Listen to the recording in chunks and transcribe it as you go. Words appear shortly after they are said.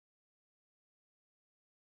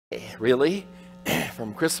really,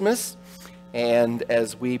 from Christmas. And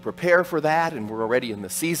as we prepare for that, and we're already in the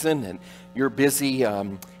season, and you're busy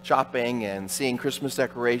shopping and seeing Christmas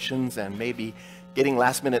decorations and maybe getting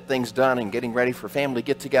last-minute things done and getting ready for family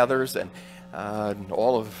get-togethers and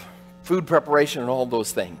all of food preparation and all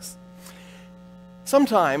those things.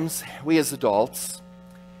 Sometimes we as adults,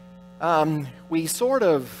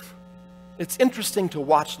 it's interesting to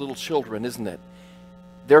watch little children, isn't it?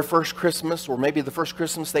 Their first Christmas, or maybe the first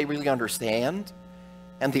Christmas they really understand,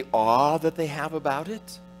 and the awe that they have about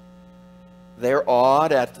it. They're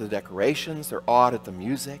awed at the decorations, they're awed at the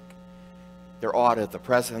music, they're awed at the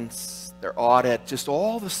presents, they're awed at just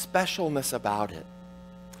all the specialness about it.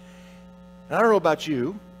 And I don't know about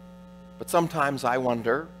you, but sometimes I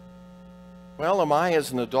wonder, well, am I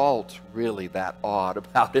as an adult really that awed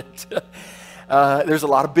about it? There's a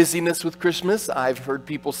lot of busyness with Christmas. I've heard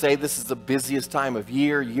people say this is the busiest time of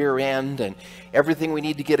year end, and everything we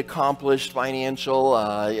need to get accomplished financial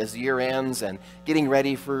as year ends, and getting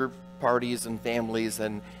ready for parties and families.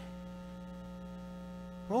 And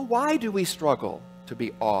well, why do we struggle to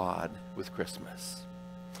be awed with Christmas?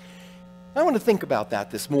 I want to think about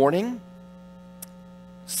that this morning.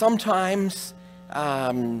 Sometimes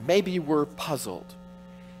maybe we're puzzled.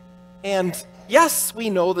 And yes, we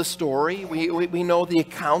know the story. We know the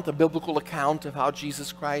account, the biblical account of how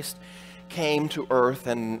Jesus Christ came to earth.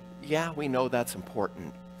 And yeah, we know that's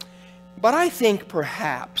important. But I think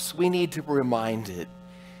perhaps we need to be reminded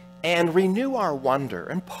and renew our wonder.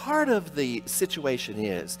 And part of the situation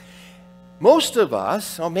is, most of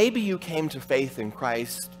us, or maybe you came to faith in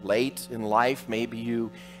Christ late in life, maybe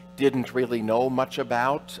you didn't really know much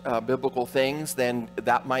about biblical things, then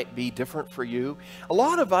that might be different for you. A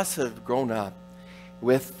lot of us have grown up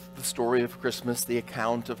with the story of Christmas, the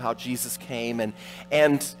account of how Jesus came,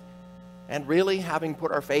 and really having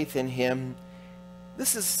put our faith in him,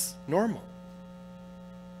 this is normal.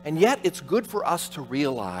 And yet it's good for us to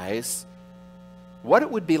realize what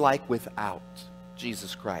it would be like without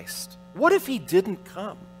Jesus Christ. What if he didn't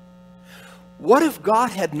come? What if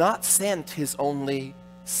God had not sent his only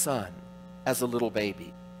Son as a little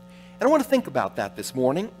baby? And I want to think about that this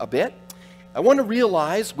morning a bit. I want to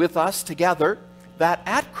realize with us together that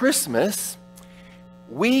at Christmas,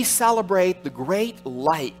 we celebrate the great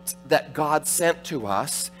light that God sent to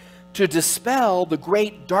us to dispel the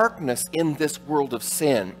great darkness in this world of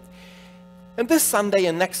sin. And this Sunday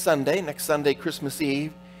and next Sunday, Christmas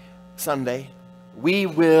Eve Sunday, we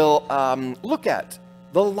will look at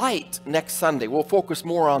the light next Sunday. We'll focus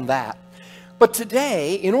more on that. But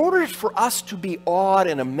today, in order for us to be awed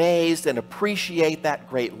and amazed and appreciate that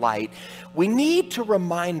great light, we need to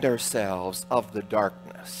remind ourselves of the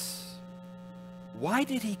darkness. Why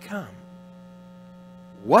did he come?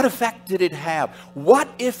 What effect did it have? What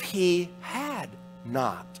if he had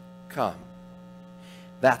not come?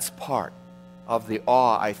 That's part of the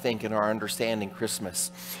awe, I think, in our understanding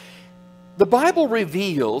Christmas. The Bible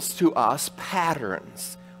reveals to us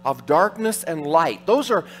patterns of darkness and light. Those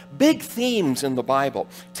are big themes in the Bible.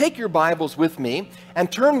 Take your Bibles with me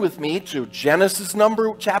and turn with me to Genesis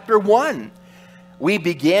chapter 1. We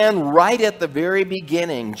began right at the very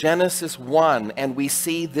beginning, Genesis 1, and we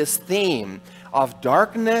see this theme of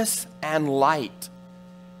darkness and light.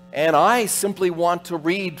 And I simply want to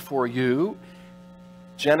read for you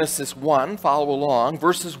Genesis 1, follow along,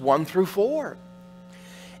 verses 1 through 4.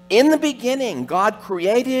 In the beginning, God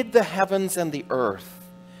created the heavens and the earth.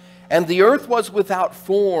 And the earth was without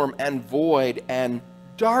form and void, and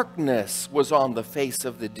darkness was on the face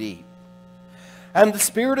of the deep. And the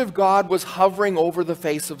Spirit of God was hovering over the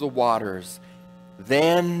face of the waters.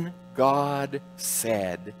 Then God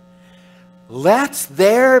said, "Let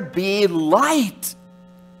there be light."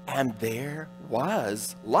 And there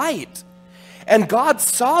was light. And God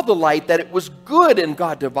saw the light, that it was good, and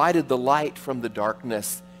God divided the light from the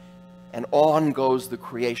darkness. And on goes the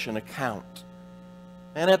creation account.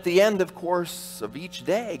 And at the end, of course, of each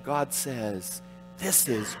day, God says, "This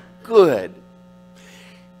is good."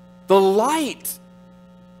 The light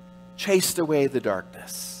chased away the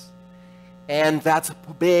darkness. And that's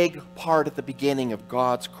a big part at the beginning of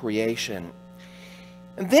God's creation.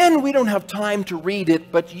 And then we don't have time to read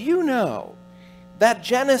it, but you know that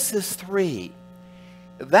Genesis 3,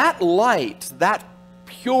 that light, that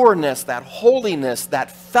pureness, that holiness,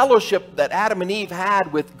 that fellowship that Adam and Eve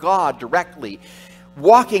had with God directly,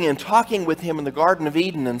 walking and talking with him in the Garden of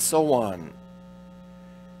Eden and so on,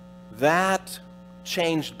 that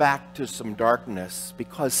changed back to some darkness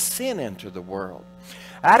because sin entered the world.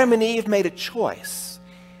 Adam and Eve made a choice.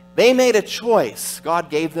 They made a choice. God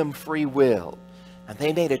gave them free will. And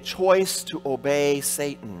they made a choice to obey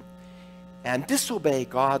Satan. and disobey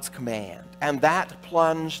God's command. And that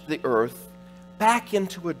plunged the earth back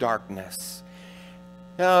into a darkness.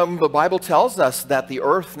 The Bible tells us that the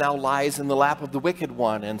earth now lies in the lap of the wicked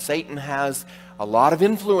one, and Satan has a lot of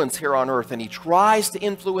influence here on earth, and he tries to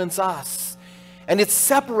influence us. And it's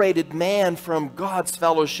separated man from God's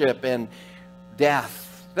fellowship, and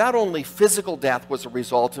death. Not only physical death was a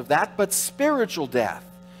result of that, but spiritual death.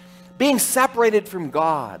 Being separated from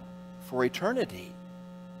God for eternity.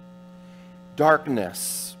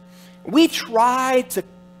 Darkness. We try to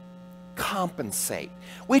compensate.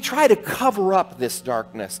 We try to cover up this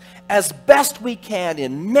darkness as best we can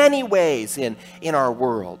in many ways in our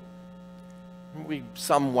world. We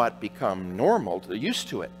somewhat become normal, used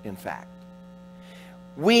to it, in fact.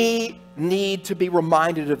 We need to be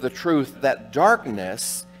reminded of the truth that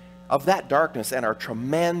darkness, and our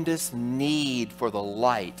tremendous need for the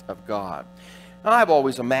light of God. Now, I've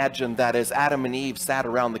always imagined that as Adam and Eve sat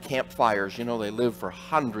around the campfires, they lived for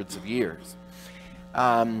hundreds of years.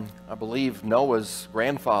 I believe Noah's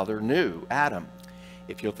grandfather knew Adam,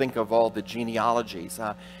 if you'll think of all the genealogies.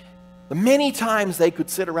 The many times they could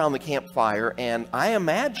sit around the campfire, and I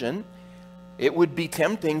imagine it would be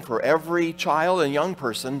tempting for every child and young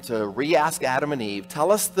person to re-ask Adam and Eve,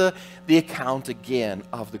 tell us the account again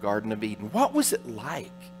of the Garden of Eden. What was it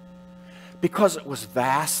like? Because it was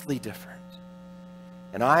vastly different.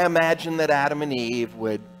 And I imagine that Adam and Eve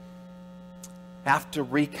would have to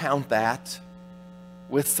recount that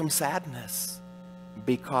with some sadness,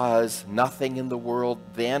 because nothing in the world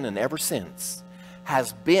then and ever since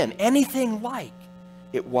has been anything like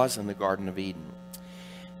it was in the Garden of Eden.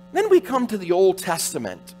 Then we come to the Old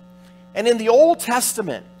Testament. And in the Old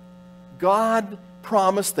Testament, God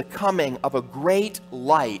promised the coming of a great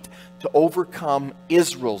light to overcome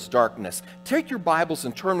Israel's darkness. Take your Bibles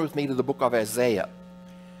and turn with me to the book of Isaiah.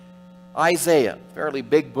 Isaiah, fairly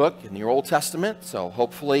big book in the Old Testament, so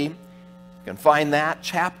hopefully you can find that.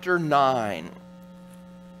 Chapter 9.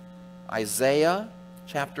 Isaiah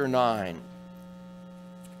chapter 9.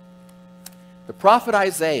 The prophet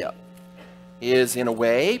Isaiah is in a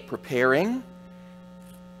way preparing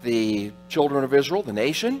the children of Israel, the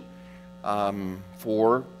nation,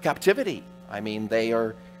 for captivity. I mean, they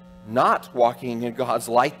are not walking in God's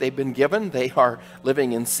light they've been given. They are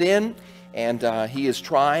living in sin, and he is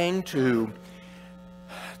trying to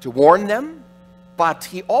warn them, but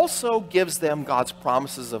he also gives them God's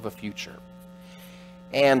promises of a future.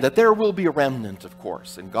 And that there will be a remnant, of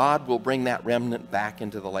course, and God will bring that remnant back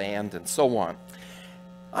into the land, and so on.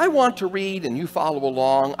 I want to read, and you follow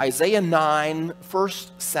along, Isaiah 9,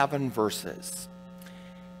 first 7 verses.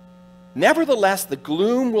 Nevertheless, the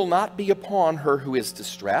gloom will not be upon her who is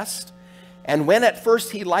distressed. And when at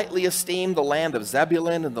first he lightly esteemed the land of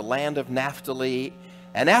Zebulun and the land of Naphtali,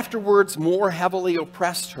 and afterwards more heavily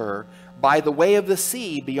oppressed her by the way of the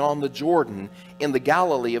sea beyond the Jordan in the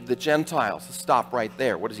Galilee of the Gentiles. Let's stop right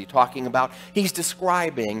there. What is he talking about? He's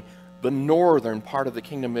describing the northern part of the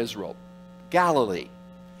kingdom of Israel, Galilee.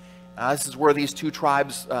 This is where these two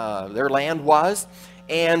tribes, their land was.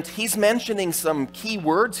 And he's mentioning some key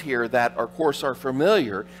words here that, of course, are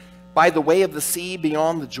familiar. By the way of the sea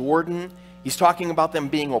beyond the Jordan. He's talking about them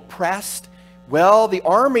being oppressed. Well, the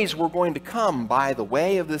armies were going to come by the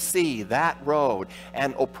way of the sea, that road,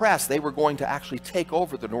 and oppress. They were going to actually take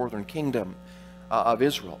over the northern kingdom of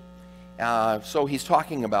Israel. So he's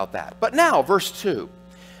talking about that. But now, verse 2.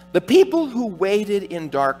 The people who waited in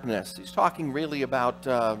darkness. He's talking really about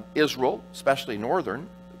Israel, especially northern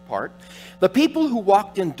part. The people who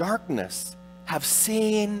walked in darkness have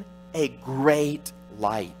seen a great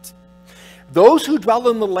light. Those who dwell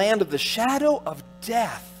in the land of the shadow of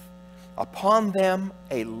death, upon them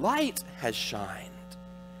a light has shined.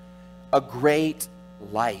 A great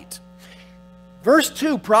light. Verse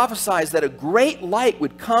 2 prophesies that a great light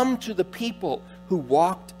would come to the people who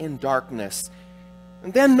walked in darkness.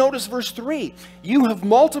 And then notice verse 3. You have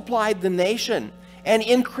multiplied the nation and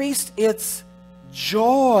increased its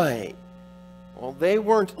joy. Well, they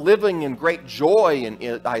weren't living in great joy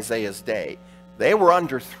in Isaiah's day. They were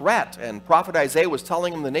under threat, and prophet Isaiah was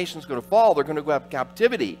telling them the nation's going to fall, they're going to go into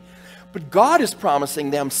captivity. But God is promising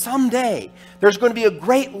them someday there's going to be a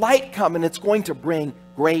great light come, and it's going to bring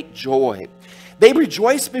great joy. They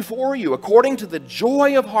rejoice before you according to the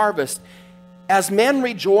joy of harvest, as men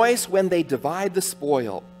rejoice when they divide the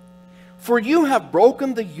spoil. For you have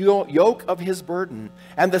broken the yoke of his burden,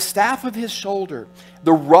 and the staff of his shoulder,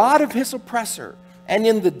 the rod of his oppressor, and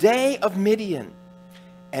in the day of Midian.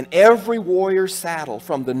 And every warrior's saddle,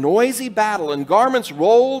 from the noisy battle and garments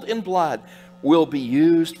rolled in blood, will be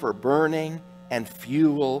used for burning and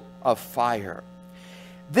fuel of fire.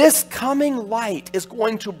 This coming light is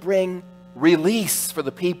going to bring release for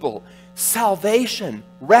the people, salvation,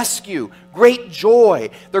 rescue, great joy.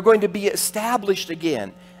 They're going to be established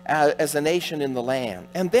again as a nation in the land.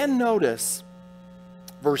 And then notice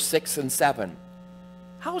verse 6 and 7.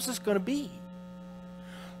 How is this going to be?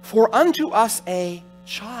 For unto us a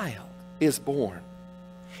child is born.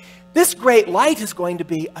 This great light is going to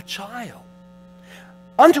be a child.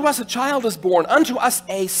 Unto us a child is born, unto us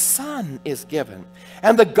a son is given,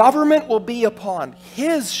 and the government will be upon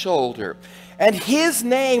his shoulder, and his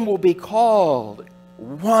name will be called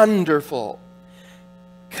Wonderful,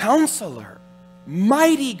 Counselor,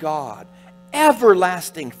 Mighty God,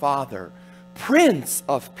 Everlasting Father, Prince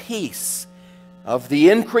of Peace. Of the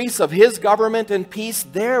increase of his government and peace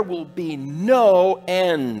there will be no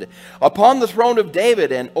end upon the throne of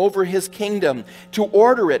David and over his kingdom, to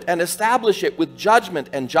order it and establish it with judgment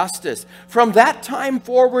and justice. From that time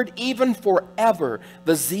forward, even forever,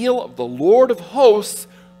 the zeal of the Lord of hosts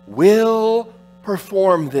will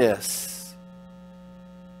perform this.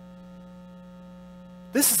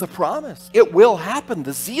 This is a promise. It will happen.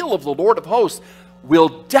 The zeal of the Lord of hosts will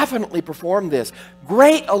definitely perform this.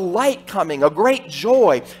 Great a light coming, a great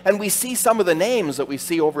joy. And we see some of the names that we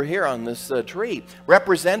see over here on this tree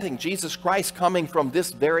representing Jesus Christ coming from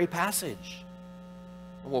this very passage.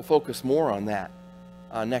 And we'll focus more on that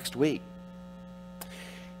next week.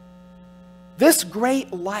 This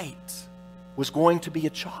great light was going to be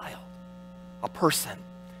a child, a person,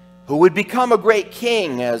 who would become a great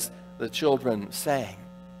king, as the children sang.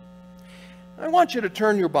 I want you to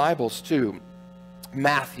turn your Bibles to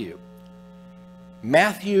Matthew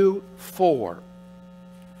 4,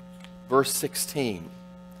 verse 16.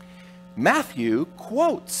 Matthew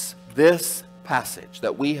quotes this passage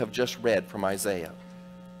that we have just read from Isaiah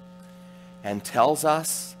and tells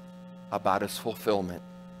us about its fulfillment.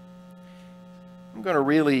 I'm going to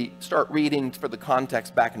really start reading for the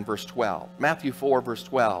context back in verse 12. Matthew 4, verse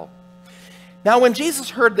 12. Now when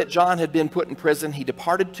Jesus heard that John had been put in prison, he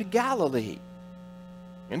departed to Galilee.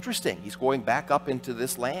 Interesting. He's going back up into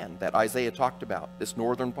this land that Isaiah talked about, this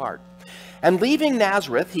northern part. And leaving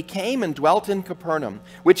Nazareth, he came and dwelt in Capernaum,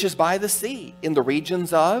 which is by the sea, in the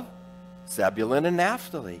regions of Zebulun and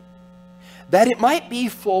Naphtali, that it might be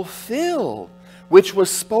fulfilled, which was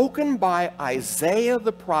spoken by Isaiah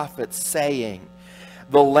the prophet, saying,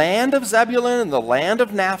 the land of Zebulun and the land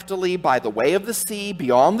of Naphtali, by the way of the sea,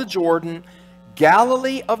 beyond the Jordan,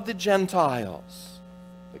 Galilee of the Gentiles.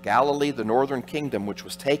 Galilee, the northern kingdom, which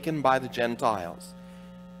was taken by the Gentiles.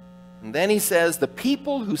 And then he says, the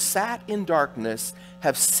people who sat in darkness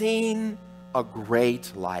have seen a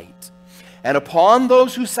great light. And upon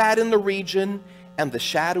those who sat in the region and the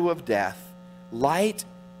shadow of death, light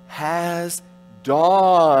has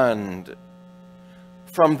dawned.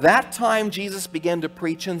 From that time Jesus began to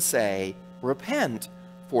preach and say, repent,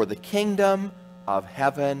 for the kingdom of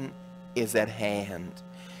heaven is at hand.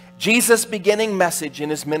 Jesus' beginning message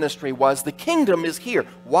in his ministry was, the kingdom is here.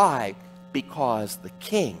 Why? Because the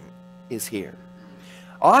king is here.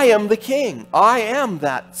 I am the king. I am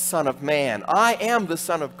that Son of Man. I am the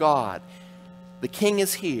Son of God. The king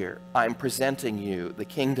is here. I'm presenting you the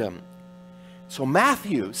kingdom. So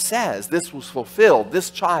Matthew says this was fulfilled,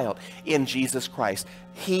 this child, in Jesus Christ,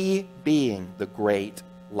 he being the great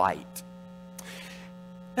light.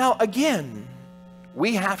 Now again,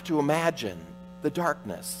 we have to imagine the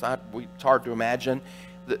darkness. It's hard to imagine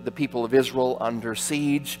the people of Israel under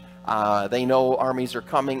siege. They know armies are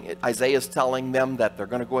coming. Isaiah's telling them that they're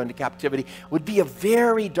going to go into captivity. It would be a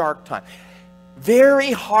very dark time.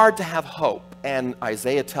 Very hard to have hope. And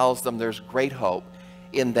Isaiah tells them there's great hope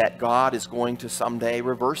in that God is going to someday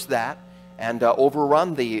reverse that and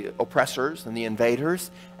overrun the oppressors and the invaders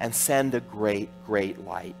and send a great, great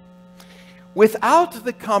light. Without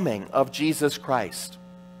the coming of Jesus Christ,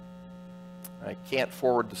 I can't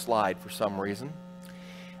forward the slide for some reason.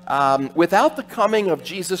 Without the coming of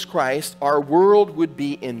Jesus Christ, our world would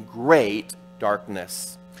be in great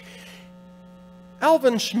darkness.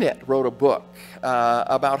 Alvin Schmidt wrote a book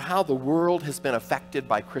about how the world has been affected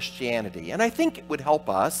by Christianity. And I think it would help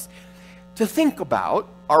us to think about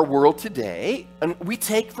our world today. And we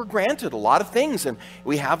take for granted a lot of things, and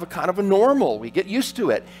we have a kind of a normal. We get used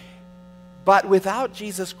to it. But without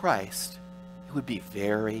Jesus Christ, it would be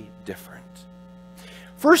very different.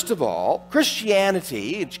 First of all,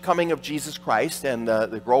 Christianity, coming of Jesus Christ and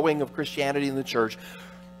the growing of Christianity in the church,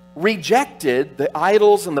 rejected the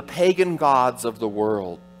idols and the pagan gods of the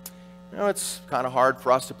world. You know, it's kind of hard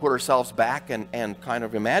for us to put ourselves back and kind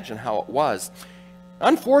of imagine how it was.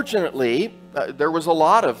 Unfortunately, there was a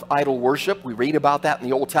lot of idol worship. We read about that in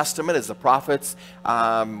the Old Testament as the prophets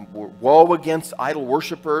were woe against idol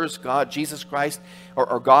worshipers. Jesus Christ,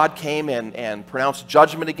 or God came and pronounced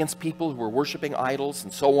judgment against people who were worshiping idols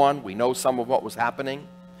and so on. We know some of what was happening.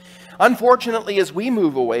 Unfortunately, as we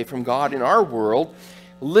move away from God in our world,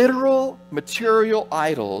 literal material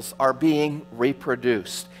idols are being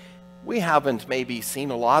reproduced. We haven't maybe seen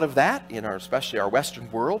a lot of that in especially our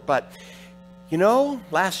Western world, but you know,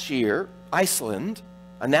 last year, Iceland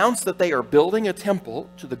announced that they are building a temple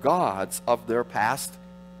to the gods of the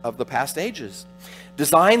past ages.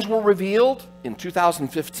 Designs were revealed in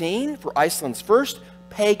 2015 for Iceland's first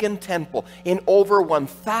pagan temple in over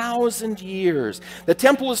 1,000 years. The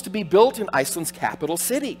temple is to be built in Iceland's capital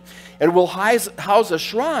city. It will house a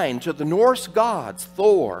shrine to the Norse gods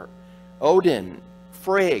Thor, Odin,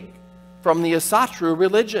 Frigg, from the Asatru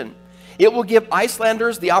religion. It will give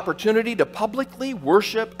Icelanders the opportunity to publicly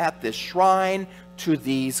worship at this shrine to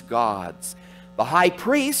these gods. The high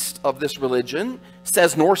priest of this religion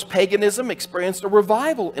says Norse paganism experienced a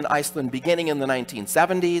revival in Iceland beginning in the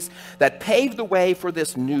 1970s that paved the way for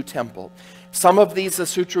this new temple. Some of these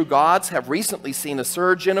Asatru gods have recently seen a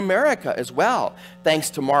surge in America as well,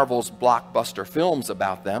 thanks to Marvel's blockbuster films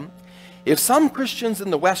about them. If some Christians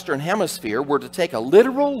in the Western Hemisphere were to take a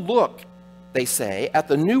literal look, they say, at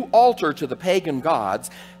the new altar to the pagan gods,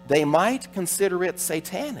 they might consider it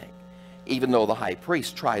satanic, even though the high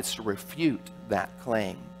priest tries to refute that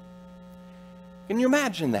claim. Can you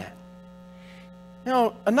imagine that?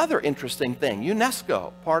 Now, another interesting thing,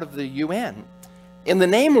 UNESCO, part of the UN, in the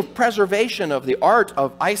name of preservation of the art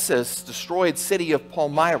of ISIS destroyed city of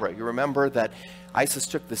Palmyra. You remember that ISIS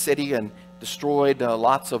took the city and destroyed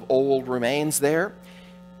lots of old remains there?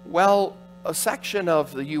 Well, a section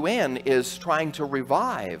of the UN is trying to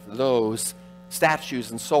revive those statues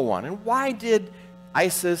and so on. And why did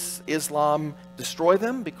ISIS, Islam, destroy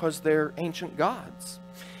them? Because they're ancient gods.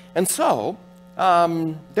 And so,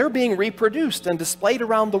 they're being reproduced and displayed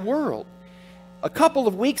around the world. A couple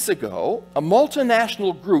of weeks ago, a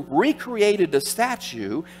multinational group recreated a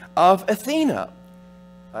statue of Athena.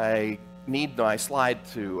 I need my slide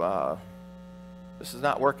to, this is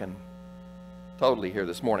not working totally here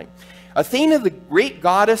this morning. Athena, the Greek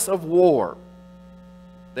goddess of war.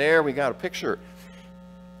 There we got a picture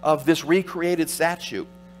of this recreated statue.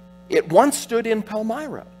 It once stood in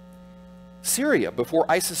Palmyra, Syria, before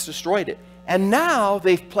ISIS destroyed it. And now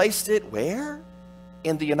they've placed it where?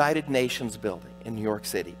 In the United Nations building in New York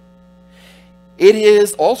City. It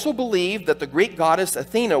is also believed that the Greek goddess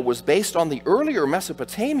Athena was based on the earlier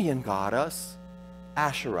Mesopotamian goddess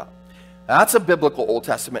Asherah. That's a biblical Old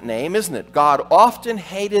Testament name, isn't it? God often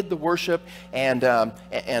hated the worship and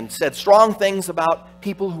said strong things about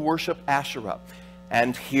people who worship Asherah.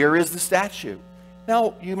 And here is the statue.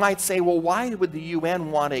 Now, you might say, well, why would the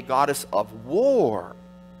UN want a goddess of war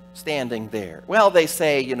standing there? Well, they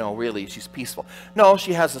say, you know, really, she's peaceful. No,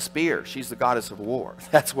 she has a spear. She's the goddess of war.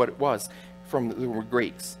 That's what it was from the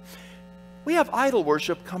Greeks. We have idol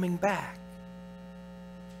worship coming back.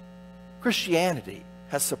 Christianity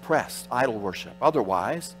has suppressed idol worship.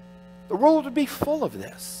 Otherwise, the world would be full of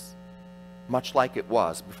this, much like it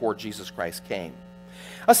was before Jesus Christ came.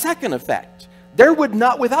 A second effect, there would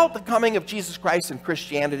not, without the coming of Jesus Christ and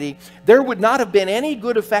Christianity, there would not have been any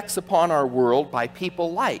good effects upon our world by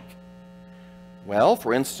people like, well,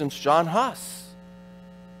 for instance, John Huss,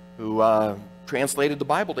 who translated the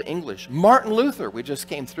Bible to English. Martin Luther, we just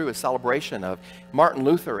came through a celebration of Martin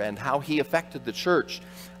Luther and how he affected the church,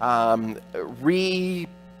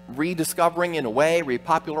 rediscovering in a way,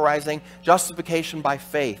 repopularizing justification by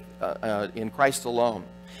faith in Christ alone.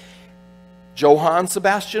 Johann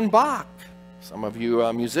Sebastian Bach, some of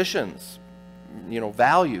you musicians, you know,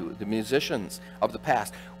 value the musicians of the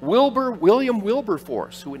past. William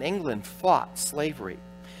Wilberforce, who in England fought slavery.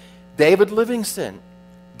 David Livingstone,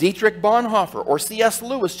 Dietrich Bonhoeffer, or C.S.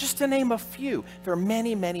 Lewis, just to name a few. There are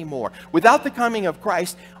many, many more. Without the coming of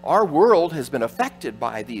Christ, our world has been affected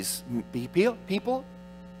by these people.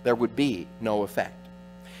 There would be no effect.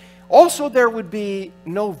 Also, there would be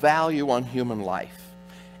no value on human life.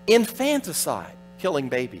 Infanticide, killing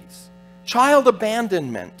babies, child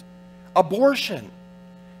abandonment, abortion,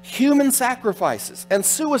 human sacrifices, and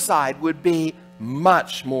suicide would be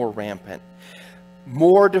much more rampant.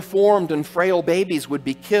 More deformed and frail babies would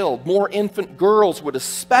be killed. More infant girls would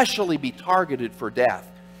especially be targeted for death.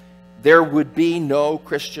 There would be no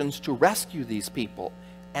Christians to rescue these people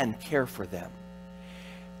and care for them.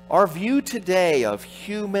 Our view today of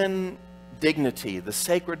human dignity, the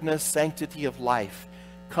sacredness, sanctity of life,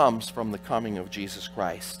 comes from the coming of Jesus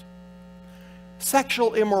Christ.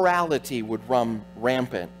 sexual immorality would run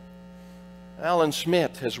rampant. Alan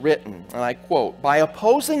Schmidt has written, and I quote, "By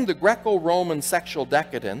opposing the Greco-Roman sexual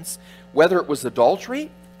decadence, whether it was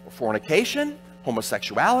adultery or fornication,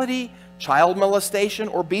 homosexuality, child molestation,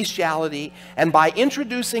 or bestiality, and by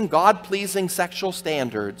introducing God-pleasing sexual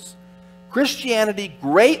standards, Christianity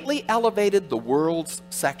greatly elevated the world's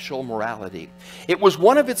sexual morality. It was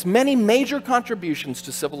one of its many major contributions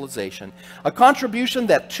to civilization, a contribution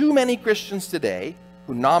that too many Christians today,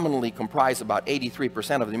 who nominally comprise about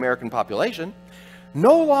 83% of the American population,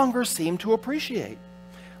 no longer seem to appreciate,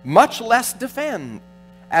 much less defend,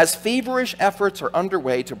 as feverish efforts are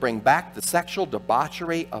underway to bring back the sexual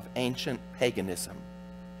debauchery of ancient paganism."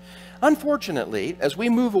 Unfortunately, as we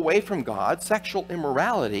move away from God, sexual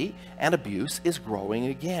immorality and abuse is growing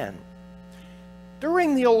again.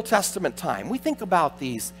 During the Old Testament time, we think about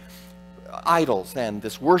these idols and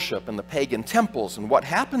this worship and the pagan temples and what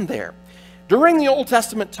happened there. During the Old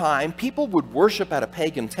Testament time, people would worship at a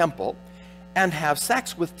pagan temple and have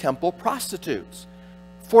sex with temple prostitutes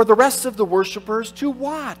for the rest of the worshipers to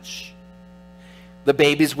watch. The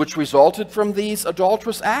babies which resulted from these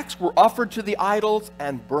adulterous acts were offered to the idols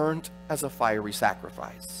and burnt as a fiery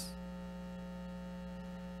sacrifice.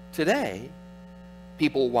 Today,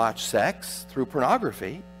 people watch sex through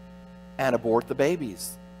pornography and abort the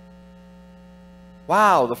babies.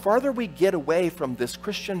 Wow, the farther we get away from this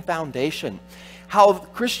Christian foundation, how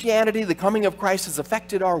Christianity, the coming of Christ, has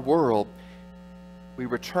affected our world, we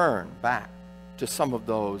return back to some of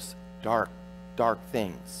those dark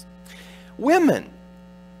things. Women,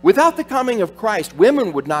 without the coming of Christ,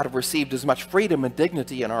 women would not have received as much freedom and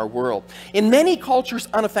dignity in our world. In many cultures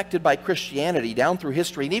unaffected by Christianity down through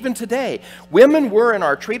history, and even today, women were and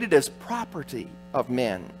are treated as property of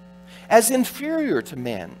men, as inferior to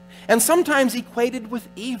men, and sometimes equated with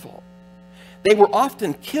evil. They were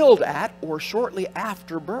often killed at or shortly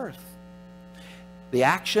after birth. The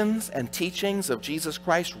actions and teachings of Jesus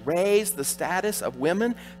Christ raised the status of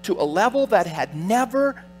women to a level that had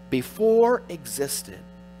never before existed.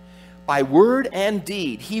 By word and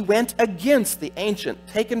deed, he went against the ancient,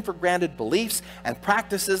 taken for granted beliefs and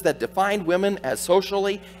practices that defined women as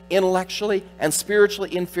socially, intellectually, and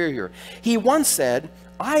spiritually inferior. He once said,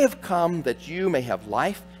 "I have come that you may have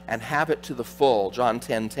life and have it to the full," John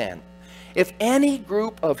 10:10. If any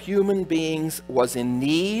group of human beings was in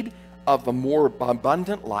need of a more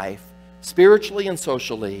abundant life, spiritually and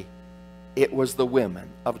socially, it was the women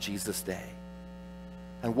of Jesus' day.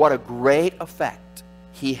 And what a great effect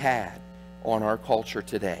he had on our culture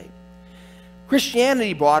today.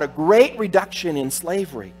 Christianity brought a great reduction in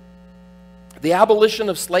slavery. The abolition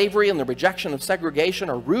of slavery and the rejection of segregation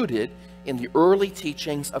are rooted in the early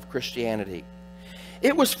teachings of Christianity.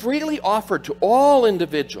 It was freely offered to all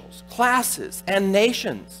individuals, classes, and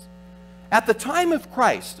nations. At the time of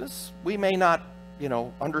Christ, we may not,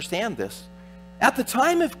 understand this. At the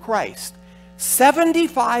time of Christ,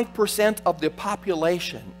 75% of the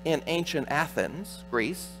population in ancient Athens,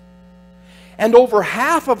 Greece, and over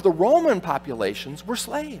half of the Roman populations were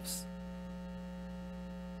slaves.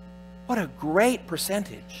 What a great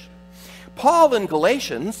percentage. Paul in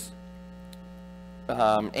Galatians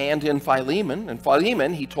and in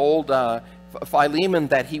Philemon, he told Philemon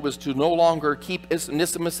that he was to no longer keep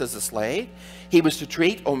Onesimus as a slave. He was to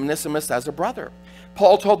treat Onesimus as a brother.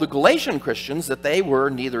 Paul told the Galatian Christians that they were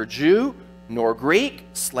neither Jew nor Greek,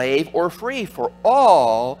 slave or free, for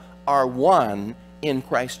all are one in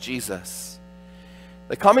Christ Jesus.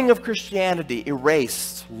 The coming of Christianity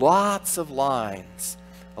erased lots of lines,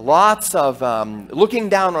 lots of looking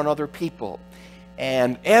down on other people,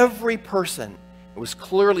 and every person was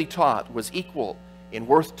clearly taught was equal in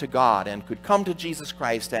worth to God and could come to Jesus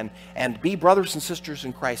Christ and be brothers and sisters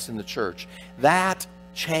in Christ in the church. That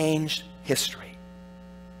changed history.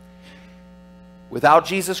 Without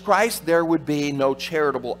Jesus Christ, there would be no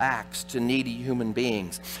charitable acts to needy human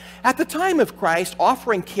beings. At the time of Christ,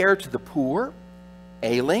 offering care to the poor,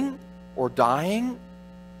 ailing, or dying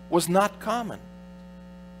was not common.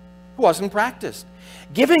 It wasn't practiced.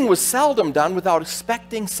 Giving was seldom done without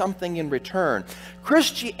expecting something in return.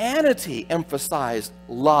 Christianity emphasized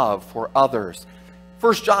love for others.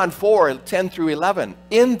 1 John 4:10 through 11.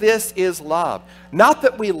 In this is love, not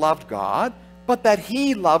that we loved God, but that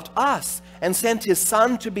he loved us and sent his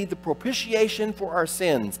Son to be the propitiation for our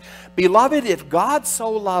sins. Beloved, if God so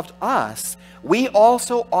loved us, we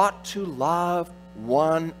also ought to love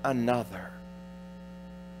one another.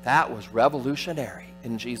 That was revolutionary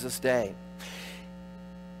in Jesus' day.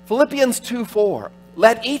 Philippians 2:4.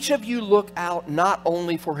 Let each of you look out not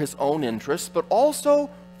only for his own interests, but also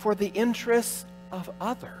for the interests of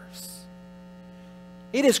others.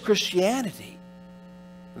 It is Christianity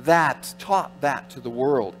that, taught that to the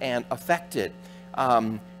world and affected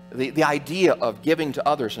the idea of giving to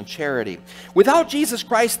others and charity. Without Jesus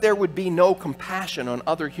Christ, there would be no compassion on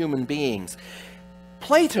other human beings.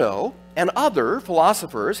 Plato and other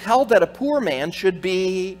philosophers held that a poor man should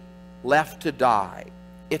be left to die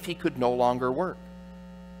if he could no longer work.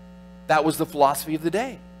 That was the philosophy of the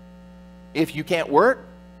day. If you can't work,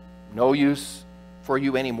 no use for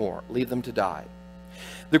you anymore. Leave them to die.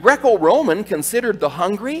 The Greco-Roman considered the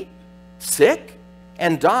hungry, sick,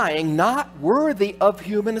 and dying not worthy of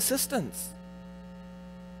human assistance.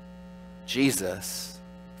 Jesus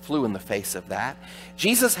flew in the face of that.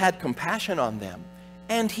 Jesus had compassion on them,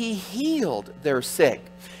 and he healed their sick.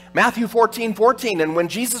 Matthew 14:14, and when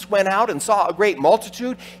Jesus went out and saw a great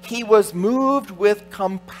multitude, he was moved with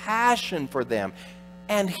compassion for them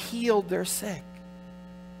and healed their sick.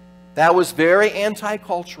 That was very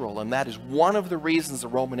anti-cultural, and that is one of the reasons the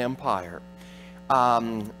Roman Empire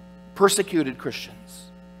persecuted Christians,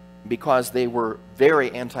 because they were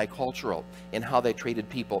very anti-cultural in how they treated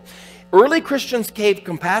people. Early Christians gave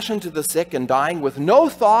compassion to the sick and dying with no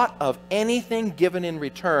thought of anything given in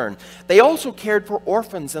return. They also cared for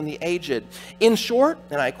orphans and the aged. In short,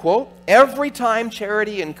 and I quote, every time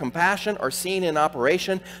charity and compassion are seen in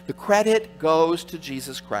operation, the credit goes to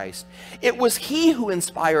Jesus Christ. It was he who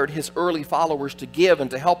inspired his early followers to give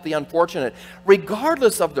and to help the unfortunate,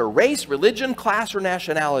 regardless of their race, religion, class, or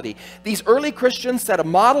nationality. These early Christians set a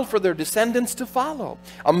model for their descendants to follow,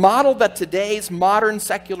 a model that today's modern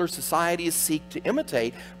secular societies seek to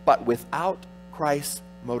imitate, but without Christ's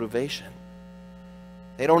motivation.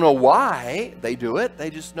 They don't know why they do it, they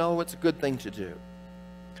just know it's a good thing to do.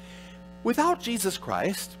 Without Jesus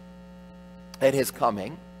Christ and his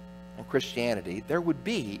coming and Christianity, there would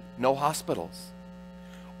be no hospitals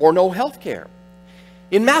or no health care.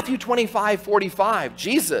 In Matthew 25:45,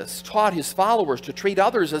 Jesus taught his followers to treat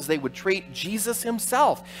others as they would treat Jesus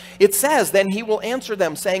himself. It says, then he will answer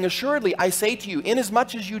them, saying, assuredly, I say to you,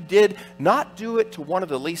 inasmuch as you did not do it to one of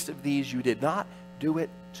the least of these, you did not do it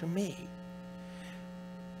to me.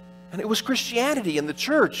 And it was Christianity and the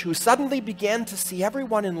church who suddenly began to see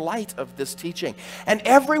everyone in light of this teaching, and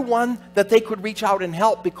everyone that they could reach out and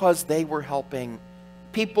help, because they were helping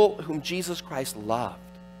people whom Jesus Christ loved.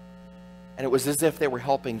 And it was as if they were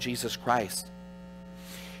helping Jesus Christ.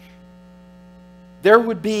 There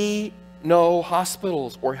would be no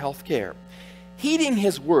hospitals or health care. Heeding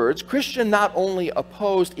his words, Christians not only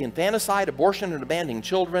opposed infanticide, abortion, and abandoning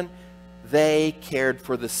children, they cared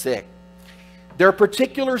for the sick. Their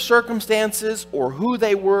particular circumstances or who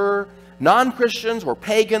they were, non-Christians or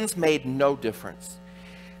pagans, made no difference.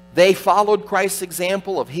 They followed Christ's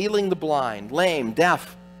example of healing the blind, lame,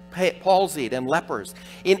 deaf, palsied, and lepers.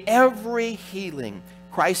 In every healing,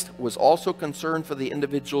 Christ was also concerned for the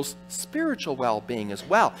individual's spiritual well-being as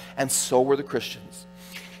well, and so were the Christians.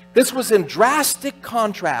 This was in drastic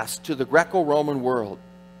contrast to the Greco-Roman world.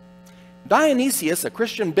 Dionysius, a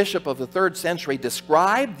Christian bishop of the 3rd century,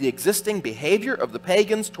 described the existing behavior of the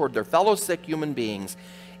pagans toward their fellow sick human beings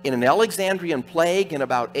in an Alexandrian plague in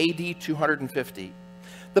about AD 250.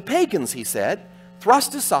 The pagans, he said,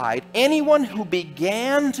 thrust aside anyone who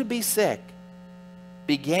began to be sick,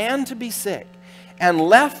 and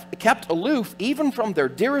kept aloof even from their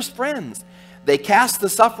dearest friends. They cast the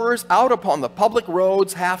sufferers out upon the public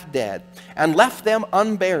roads half dead, and left them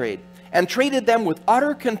unburied, and treated them with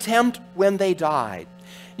utter contempt when they died.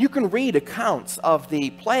 You can read accounts of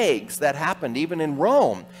the plagues that happened even in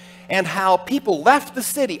Rome, and how people left the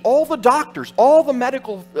city. All the doctors, all the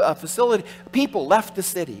medical facility people left the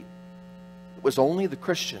city. It was only the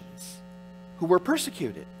Christians who were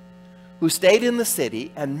persecuted, who stayed in the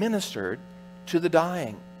city and ministered to the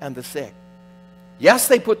dying and the sick. Yes,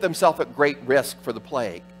 they put themselves at great risk for the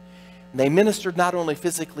plague. They ministered not only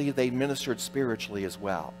physically, they ministered spiritually as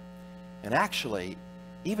well. And actually,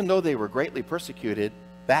 even though they were greatly persecuted,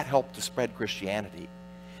 that helped to spread Christianity,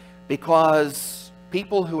 because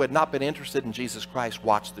people who had not been interested in Jesus Christ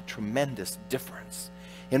watched the tremendous difference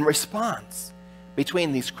in response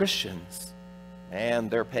between these Christians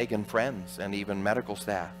and their pagan friends and even medical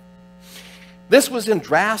staff. This was in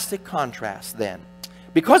drastic contrast then.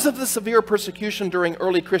 Because of the severe persecution during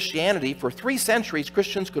early Christianity, for 3 centuries,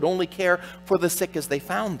 Christians could only care for the sick as they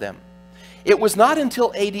found them. It was not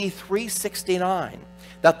until AD 369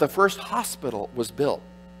 that the first hospital was built.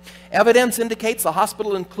 Evidence indicates the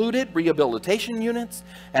hospital included rehabilitation units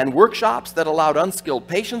and workshops that allowed unskilled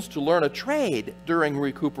patients to learn a trade during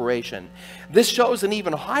recuperation. This shows an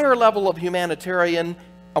even higher level of humanitarian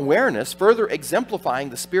awareness, further exemplifying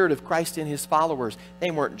the Spirit of Christ in his followers.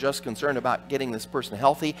 They weren't just concerned about getting this person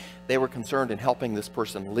healthy, they were concerned in helping this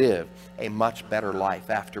person live a much better life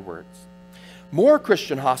afterwards. More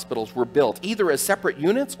Christian hospitals were built, either as separate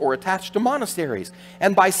units or attached to monasteries,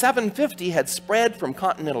 and by 750 had spread from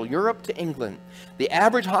continental Europe to England. The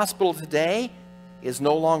average hospital today is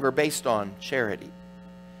no longer based on charity.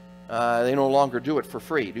 They no longer do it for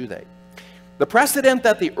free, do they? The precedent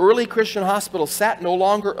that the early Christian hospitals set not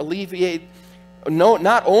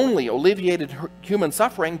only alleviated human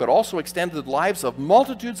suffering, but also extended the lives of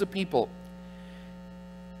multitudes of people,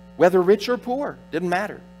 whether rich or poor, didn't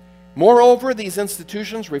matter. Moreover, these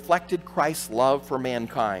institutions reflected Christ's love for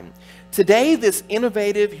mankind. Today, this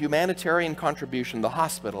innovative humanitarian contribution, the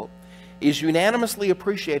hospital, is unanimously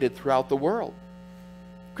appreciated throughout the world.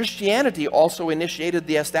 Christianity also initiated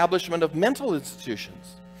the establishment of mental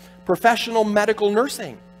institutions, professional medical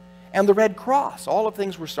nursing, and the Red Cross. All of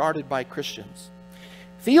things were started by Christians.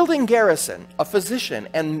 Fielding Garrison, a physician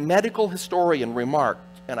and medical historian, remarked,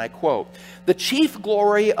 and I quote, "The chief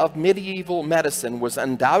glory of medieval medicine was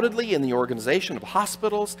undoubtedly in the organization of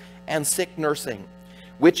hospitals and sick nursing,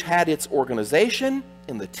 which had its organization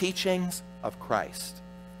in the teachings of Christ."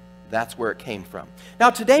 That's where it came from.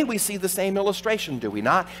 Now today we see the same illustration, do we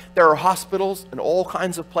not? There are hospitals in all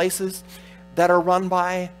kinds of places that are run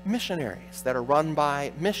by missionaries, that are run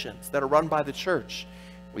by missions, that are run by the church.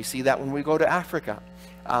 We see that when we go to Africa.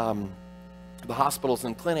 The hospitals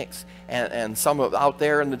and clinics and some of out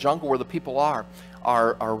there in the jungle where the people are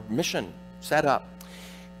mission set up.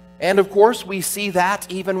 And of course we see that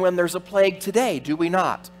even when there's a plague today, do we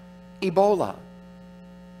not? Ebola,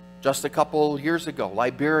 just a couple years ago,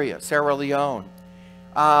 Liberia, Sierra Leone.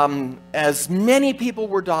 As many people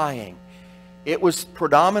were dying, it was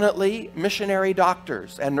predominantly missionary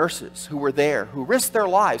doctors and nurses who were there, who risked their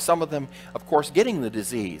lives, some of them, of course, getting the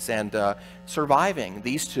disease and surviving.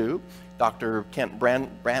 These two, Dr. Kent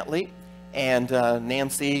Brantley and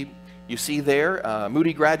Nancy, you see there,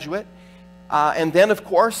 Moody graduate. And then, of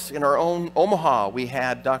course, in our own Omaha, we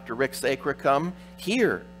had Dr. Rick Sacra come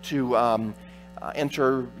here to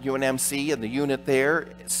enter UNMC and the unit there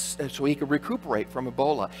so he could recuperate from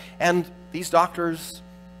Ebola. And these doctors,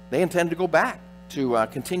 they intend to go back to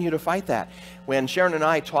continue to fight that. When Sharon and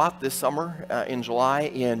I taught this summer in July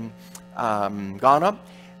in Ghana,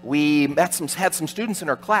 we had some students in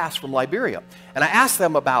our class from Liberia. And I asked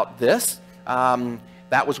them about this.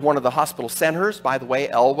 That was one of the hospital centers. By the way,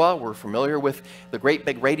 Elwa, we're familiar with the great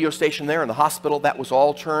big radio station there in the hospital. That was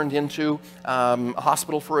all turned into a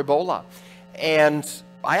hospital for Ebola. And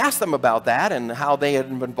I asked them about that and how they had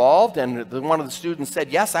been involved, and one of the students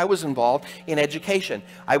said, yes, I was involved in education.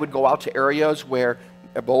 I would go out to areas where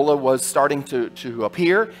Ebola was starting to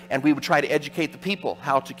appear, and we would try to educate the people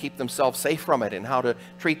how to keep themselves safe from it and how to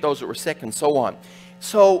treat those that were sick and so on.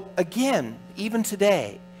 So again, even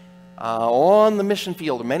today, on the mission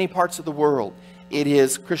field in many parts of the world, it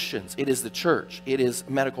is Christians, it is the church, it is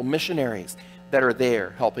medical missionaries that are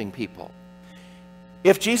there helping people.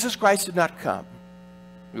 If Jesus Christ did not come,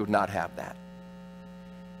 we would not have that.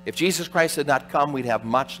 If Jesus Christ had not come, we'd have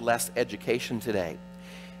much less education today.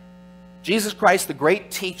 Jesus Christ, the great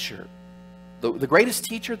teacher, the greatest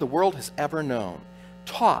teacher the world has ever known,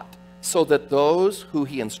 taught so that those who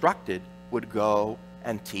he instructed would go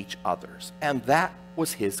and teach others. And that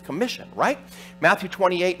was his commission, right? Matthew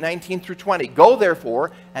 28:19 through 20. Go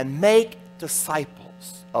therefore and make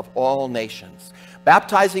disciples of all nations,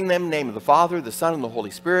 baptizing them in the name of the Father, the Son, and the Holy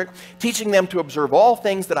Spirit, teaching them to observe all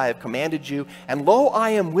things that I have commanded you. And lo,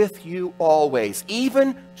 I am with you always,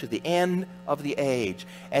 even to the end of the age.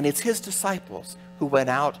 And it's his disciples who went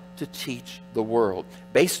out to teach the world,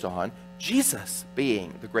 based on Jesus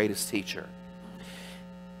being the greatest teacher.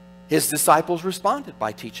 His disciples responded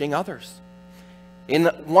by teaching others. In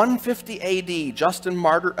 150 AD, Justin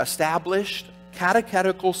Martyr established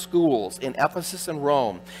catechetical schools in Ephesus and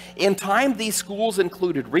Rome. In time, these schools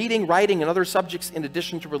included reading, writing, and other subjects in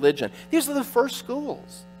addition to religion. These are the first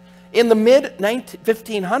schools. In the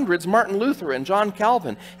mid-1500s, Martin Luther and John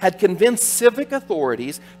Calvin had convinced civic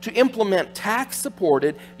authorities to implement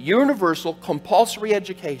tax-supported, universal, compulsory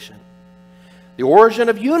education. The origin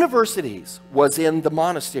of universities was in the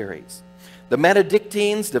monasteries. The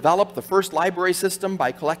Benedictines developed the first library system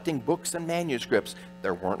by collecting books and manuscripts.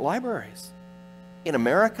 There weren't libraries. In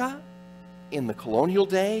America, in the colonial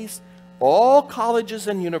days, all colleges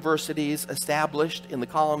and universities established in the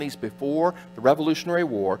colonies before the Revolutionary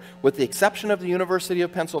War, with the exception of the University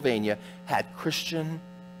of Pennsylvania, had Christian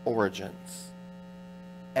origins.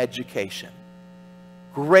 Education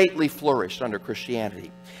greatly flourished under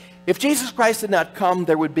Christianity. If Jesus Christ did not come,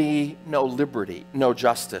 there would be no liberty, no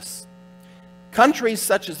justice. Countries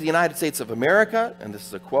such as the United States of America, and this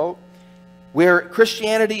is a quote, where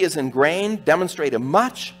Christianity is ingrained, demonstrate a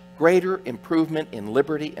much greater improvement in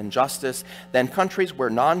liberty and justice than countries where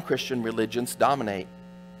non-Christian religions dominate.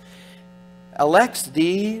 Alex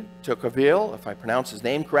de Tocqueville, if I pronounce his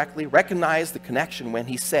name correctly, recognized the connection when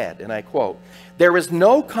he said, and I quote, "There is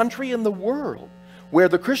no country in the world where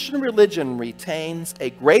the Christian religion retains a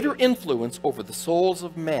greater influence over the souls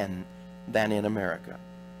of men than in America."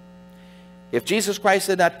 If Jesus Christ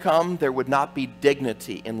had not come, there would not be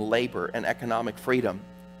dignity in labor and economic freedom.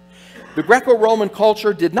 The Greco-Roman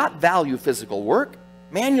culture did not value physical work.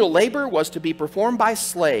 Manual labor was to be performed by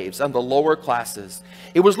slaves and the lower classes.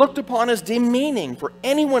 It was looked upon as demeaning for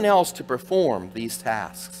anyone else to perform these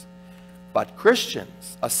tasks. But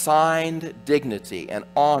Christians assigned dignity and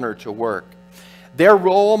honor to work. Their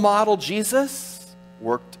role model, Jesus,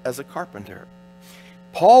 worked as a carpenter.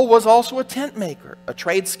 Paul was also a tent maker, a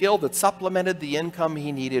trade skill that supplemented the income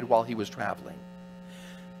he needed while he was traveling.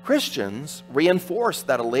 Christians reinforced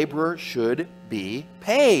that a laborer should be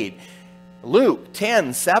paid. Luke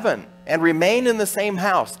 10:7, "And remain in the same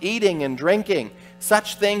house, eating and drinking,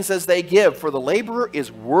 such things as they give, for the laborer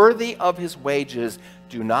is worthy of his wages.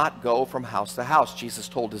 Do not go from house to house." Jesus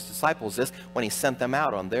told his disciples this when he sent them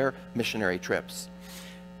out on their missionary trips.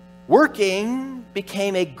 Working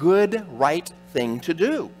became a good, right thing to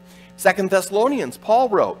do. 2 Thessalonians, Paul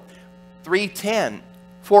wrote, 3:10,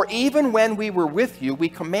 "For even when we were with you, we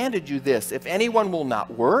commanded you this, if anyone will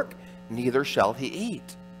not work, neither shall he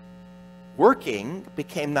eat." Working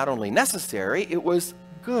became not only necessary, it was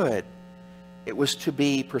good. It was to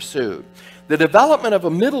be pursued. The development of a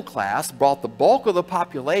middle class brought the bulk of the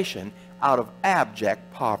population out of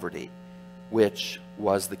abject poverty, which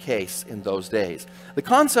was the case in those days. The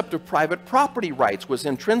concept of private property rights was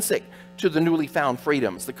intrinsic to the newly found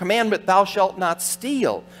freedoms. The commandment, "Thou shalt not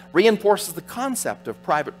steal," reinforces the concept of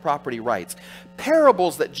private property rights.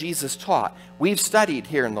 Parables that Jesus taught, we've studied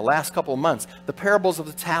here in the last couple of months, the parables of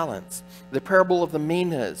the talents, the parable of the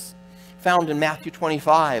minas, found in Matthew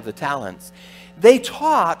 25, the talents. They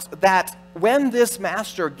taught that when this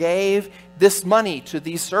master gave this money to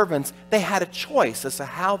these servants, they had a choice as to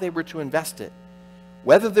how they were to invest it.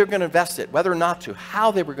 Whether they're going to invest it, whether or not to, how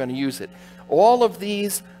they were going to use it. All of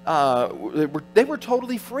these, they were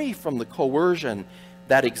totally free from the coercion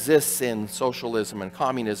that exists in socialism and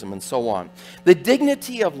communism and so on. The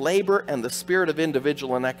dignity of labor and the spirit of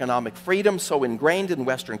individual and economic freedom, so ingrained in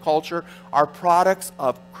Western culture, are products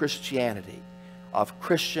of Christianity, of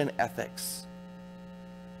Christian ethics.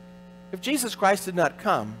 If Jesus Christ did not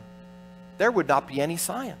come, there would not be any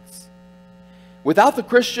science. Without the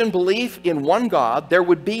Christian belief in one God, there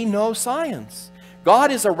would be no science.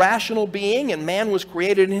 God is a rational being, and man was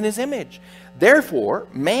created in his image. Therefore,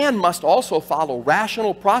 man must also follow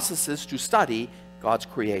rational processes to study God's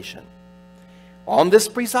creation. On this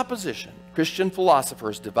presupposition, Christian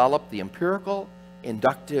philosophers developed the empirical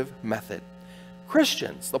inductive method.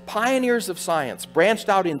 Christians, the pioneers of science, branched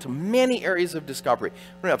out into many areas of discovery.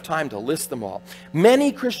 We don't have time to list them all.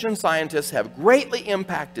 Many Christian scientists have greatly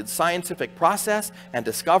impacted scientific process and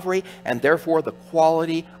discovery, and therefore the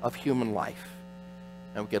quality of human life.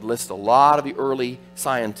 And we could list a lot of the early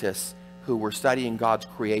scientists who were studying God's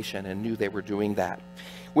creation and knew they were doing that.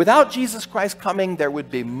 Without Jesus Christ coming, there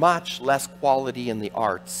would be much less quality in the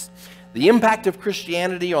arts. The impact of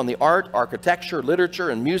Christianity on the art, architecture, literature,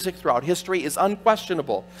 and music throughout history is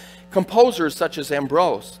unquestionable. Composers such as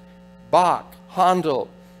Ambroise, Bach, Handel,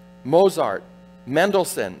 Mozart,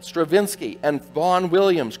 Mendelssohn, Stravinsky, and Vaughan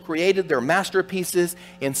Williams created their masterpieces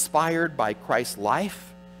inspired by Christ's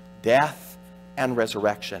life, death, and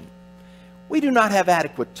resurrection. We do not have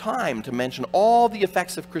adequate time to mention all the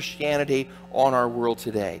effects of Christianity on our world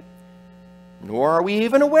today, nor are we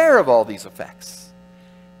even aware of all these effects.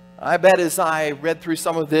 I bet as I read through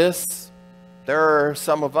some of this, there are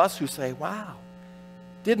some of us who say, wow,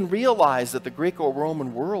 didn't realize that the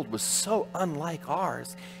Greco-Roman world was so unlike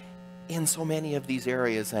ours in so many of these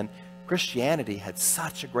areas, and Christianity had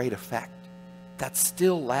such a great effect that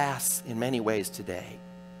still lasts in many ways today.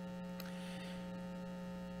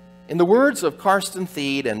 In the words of Karsten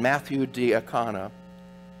Thiede and Matthew Diacona,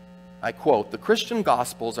 I quote, "The Christian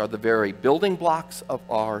Gospels are the very building blocks of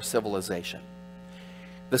our civilization.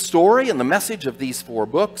 The story and the message of these 4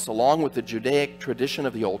 books, along with the Judaic tradition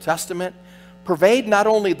of the Old Testament, pervade not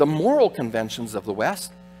only the moral conventions of the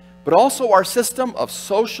West, but also our system of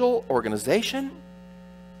social organization,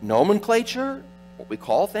 nomenclature, what we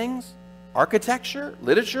call things, architecture,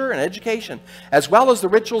 literature, and education, as well as the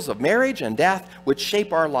rituals of marriage and death which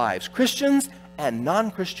shape our lives. Christians and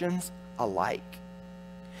non-Christians alike.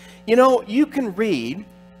 You know, you can read,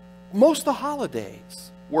 most of the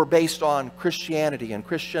holidays were based on Christianity and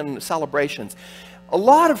Christian celebrations. A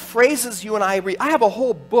lot of phrases you and I read, I have a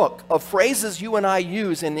whole book of phrases you and I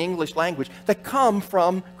use in the English language that come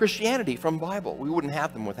from Christianity, from the Bible. We wouldn't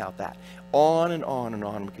have them without that. On and on and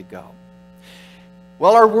on we could go.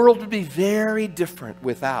 Well, our world would be very different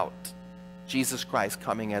without Jesus Christ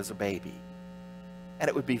coming as a baby. And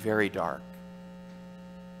it would be very dark.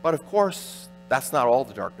 But of course, that's not all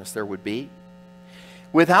the darkness there would be.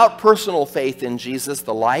 Without personal faith in Jesus,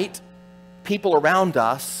 the light, people around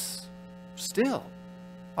us still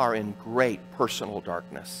are in great personal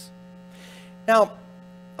darkness. Now,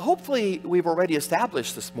 hopefully we've already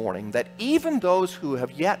established this morning that even those who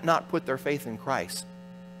have yet not put their faith in Christ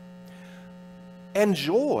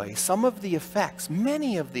enjoy some of the effects,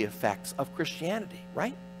 many of the effects of Christianity,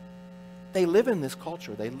 right? They live in this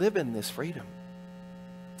culture. They live in this freedom.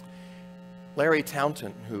 Larry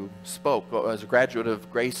Taunton, who spoke as a graduate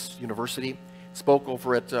of Grace University, spoke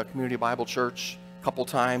over at Community Bible Church a couple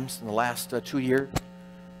times in the last 2 years,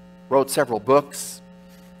 wrote several books,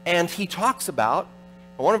 and he talks about,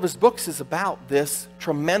 one of his books is about this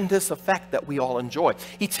tremendous effect that we all enjoy.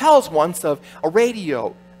 He tells once of a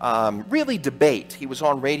radio really debate. He was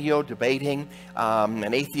on radio debating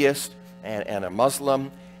an atheist and a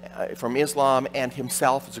Muslim from Islam and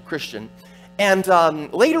himself as a Christian. And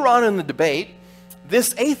later on in the debate,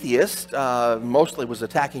 this atheist, mostly was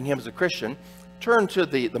attacking him as a Christian, turned to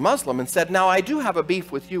the Muslim and said, now I do have a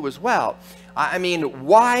beef with you as well. I mean,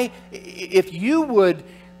 why, if you would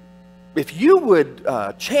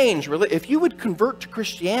change, if you would convert to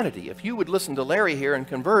Christianity, if you would listen to Larry here and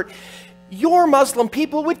convert, your Muslim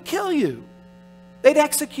people would kill you. They'd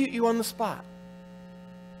execute you on the spot.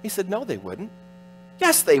 He said, no, they wouldn't.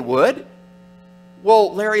 Yes, they would.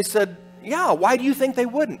 Well, Larry said, yeah, why do you think they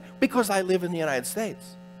wouldn't? Because I live in the United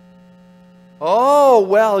States. Oh,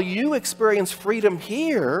 well, you experience freedom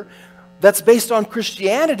here that's based on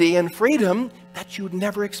Christianity and freedom that you would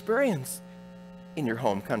never experience in your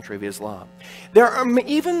home country of Islam. There are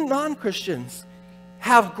even non-Christians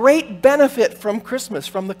have great benefit from Christmas,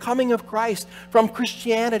 from the coming of Christ, from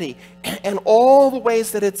Christianity, and all the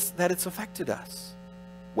ways that it's affected us,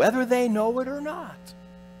 whether they know it or not,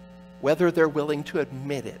 whether they're willing to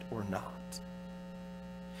admit it or not.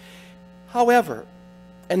 However,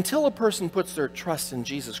 until a person puts their trust in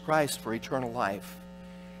Jesus Christ for eternal life,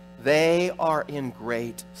 they are in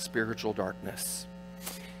great spiritual darkness.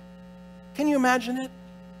 Can you imagine it?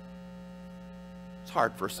 It's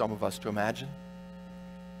hard for some of us to imagine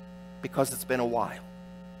because it's been a while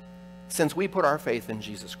since we put our faith in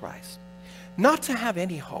Jesus Christ. Not to have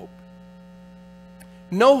any hope.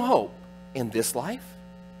 No hope in this life.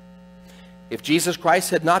 If Jesus Christ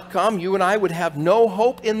had not come, you and I would have no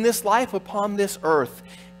hope in this life upon this earth.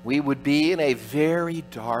 We would be in a very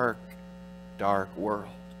dark, dark world.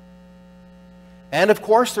 And of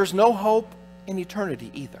course, there's no hope in eternity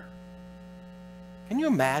either. Can you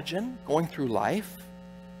imagine going through life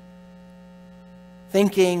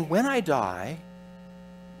thinking, when I die,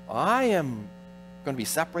 I am going to be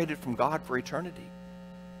separated from God for eternity?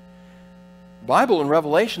 The Bible in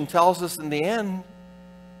Revelation tells us in the end,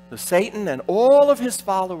 that Satan and all of his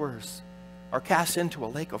followers are cast into a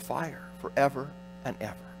lake of fire forever and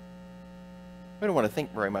ever. We don't want to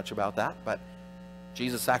think very much about that, but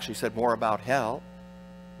Jesus actually said more about hell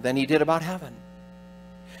than he did about heaven.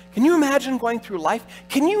 Can you imagine going through life?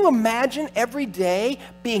 Can you imagine every day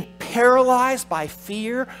being paralyzed by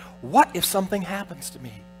fear? What if something happens to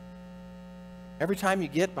me? Every time you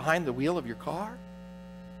get behind the wheel of your car,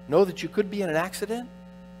 know that you could be in an accident?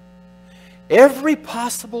 Every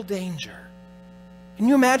possible danger. Can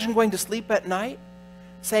you imagine going to sleep at night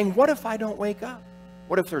saying, what if I don't wake up?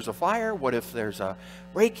 What if there's a fire? What if there's a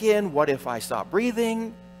break-in? What if I stop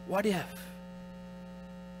breathing? What if?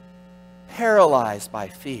 Paralyzed by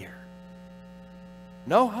fear.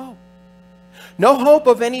 No hope. No hope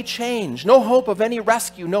of any change. No hope of any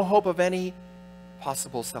rescue. No hope of any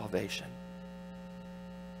possible salvation.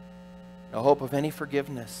 No hope of any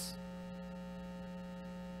forgiveness.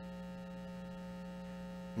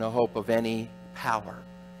 No hope of any power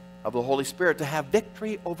of the Holy Spirit to have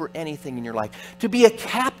victory over anything in your life. To be a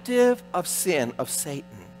captive of sin, of Satan.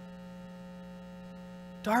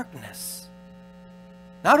 Darkness.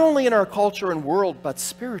 Not only in our culture and world, but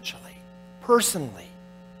spiritually, personally.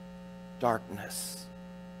 Darkness.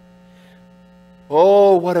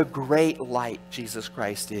 Oh, what a great light Jesus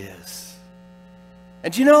Christ is.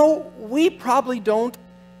 And you know, we probably don't,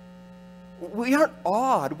 we aren't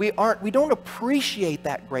awed, we don't appreciate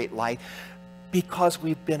that great light because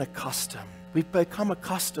we've been accustomed We've become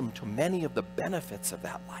accustomed to many of the benefits of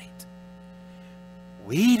that light.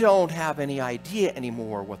 We don't have any idea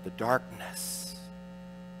anymore what the darkness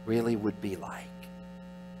really would be like.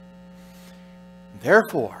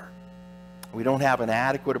 Therefore, we don't have an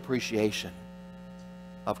adequate appreciation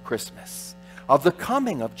of Christmas, of the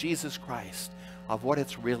coming of Jesus Christ, of what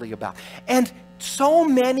it's really about. And so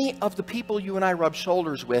many of the people you and I rub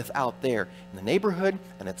shoulders with out there in the neighborhood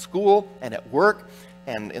and at school and at work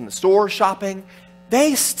and in the store shopping,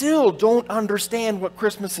 they still don't understand what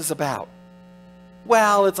Christmas is about.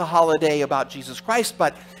 Well, it's a holiday about Jesus Christ,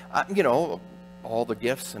 but, all the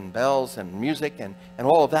gifts and bells and music and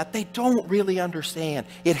all of that, they don't really understand.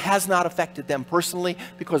 It has not affected them personally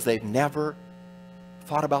because they've never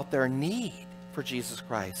thought about their need for Jesus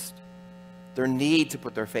Christ, their need to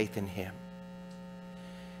put their faith in Him.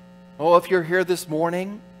 Oh, if you're here this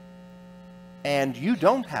morning and you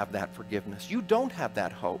don't have that forgiveness, you don't have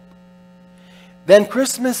that hope, then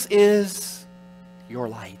Christmas is your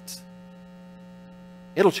light.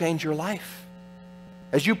 It'll change your life.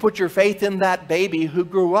 As you put your faith in that baby who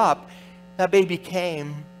grew up, that baby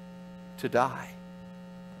came to die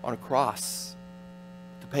on a cross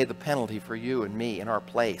to pay the penalty for you and me in our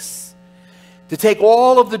place, to take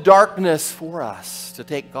all of the darkness for us, to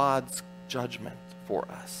take God's judgment for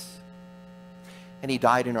us. And He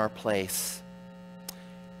died in our place.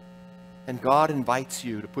 And God invites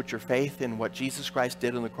you to put your faith in what Jesus Christ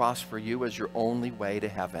did on the cross for you as your only way to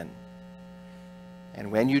heaven. And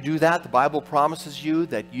when you do that, the Bible promises you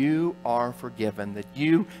that you are forgiven, that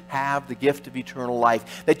you have the gift of eternal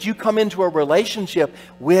life, that you come into a relationship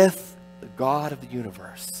with the God of the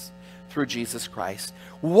universe through Jesus Christ.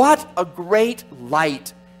 What a great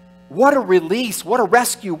light! What a release! What a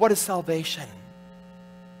rescue! What a salvation!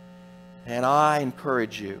 And I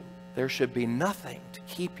encourage you, there should be nothing to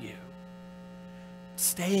keep you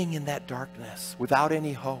staying in that darkness without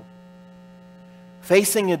any hope,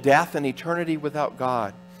 facing a death and eternity without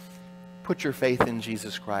God. Put your faith in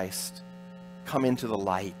Jesus Christ. Come into the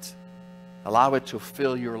light. Allow it to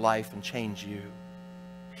fill your life and change you.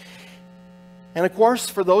 And of course,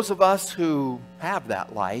 for those of us who have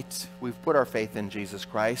that light, we've put our faith in Jesus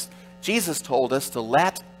Christ. Jesus told us to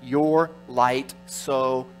let your light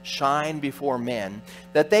so shine before men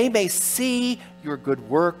that they may see your good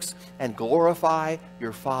works and glorify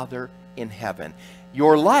your Father in heaven.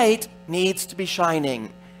 Your light needs to be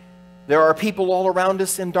shining. There are people all around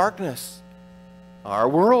us in darkness. Our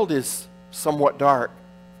world is somewhat dark.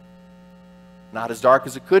 Not as dark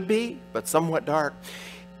as it could be, but somewhat dark.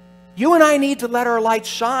 You and I need to let our light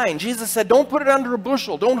shine. Jesus said, don't put it under a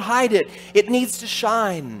bushel. Don't hide it. It needs to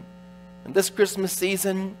shine. And this Christmas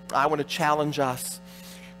season, I want to challenge us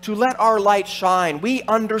to let our light shine. We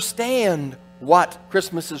understand what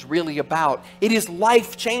Christmas is really about. It is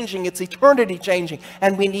life-changing. It's eternity-changing.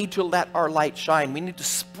 And we need to let our light shine. We need to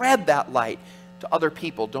spread that light to other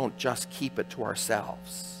people. Don't just keep it to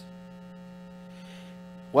ourselves.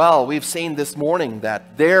 Well, we've seen this morning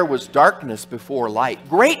that there was darkness before light.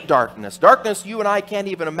 Great darkness. Darkness you and I can't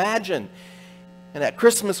even imagine. And at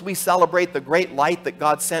Christmas, we celebrate the great light that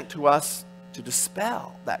God sent to us to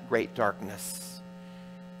dispel that great darkness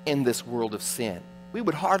in this world of sin. We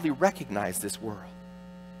would hardly recognize this world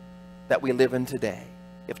that we live in today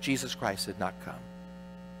if Jesus Christ had not come.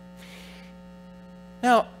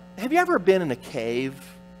 Now, have you ever been in a cave?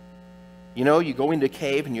 You know, you go into a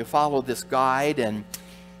cave and you follow this guide and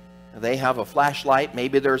they have a flashlight.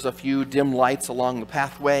 Maybe there's a few dim lights along the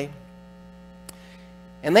pathway.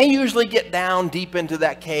 And they usually get down deep into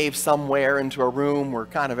that cave somewhere, into a room where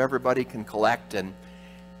kind of everybody can collect. And,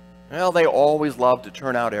 well, they always love to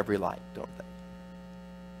turn out every light, don't they?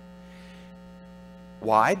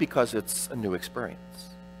 Why? Because it's a new experience.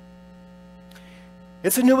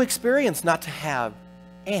 It's a new experience not to have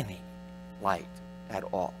any light at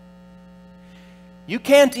all. You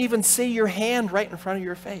can't even see your hand right in front of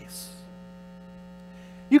your face.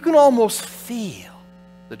 You can almost feel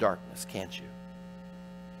the darkness, can't you?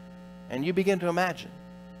 And you begin to imagine,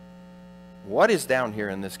 what is down here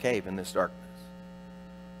in this cave, in this darkness?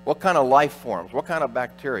 What kind of life forms? What kind of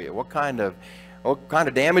bacteria? What kind of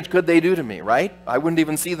damage could they do to me, right? I wouldn't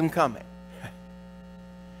even see them coming.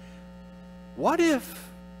 What if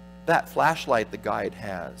that flashlight the guide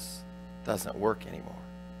has doesn't work anymore?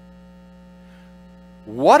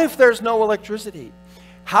 What if there's no electricity?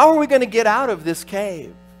 How are we going to get out of this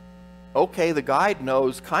cave? Okay, the guide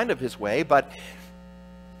knows kind of his way, but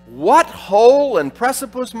what hole and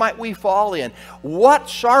precipice might we fall in? What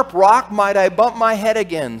sharp rock might I bump my head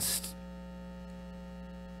against?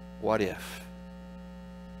 What if?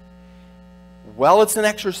 Well, it's an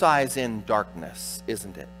exercise in darkness,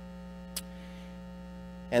 isn't it?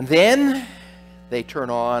 And then they turn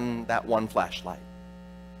on that one flashlight.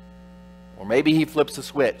 Or maybe he flips a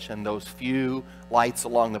switch and those few lights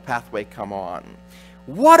along the pathway come on.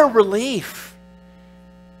 What a relief!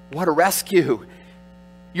 What a rescue!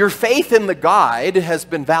 Your faith in the guide has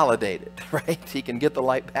been validated, right? He can get the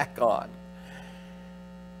light back on.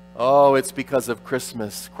 Oh, it's because of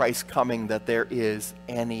Christmas, Christ's coming, that there is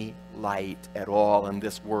any light at all in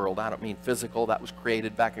this world. I don't mean physical, that was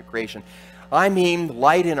created back at creation. I mean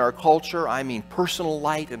light in our culture. I mean personal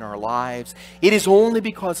light in our lives. It is only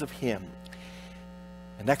because of him.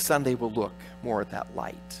 And next Sunday we'll look more at that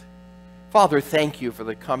light. Father, thank you for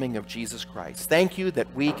the coming of Jesus Christ. Thank you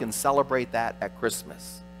that we can celebrate that at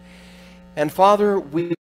Christmas. And Father,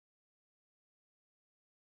 we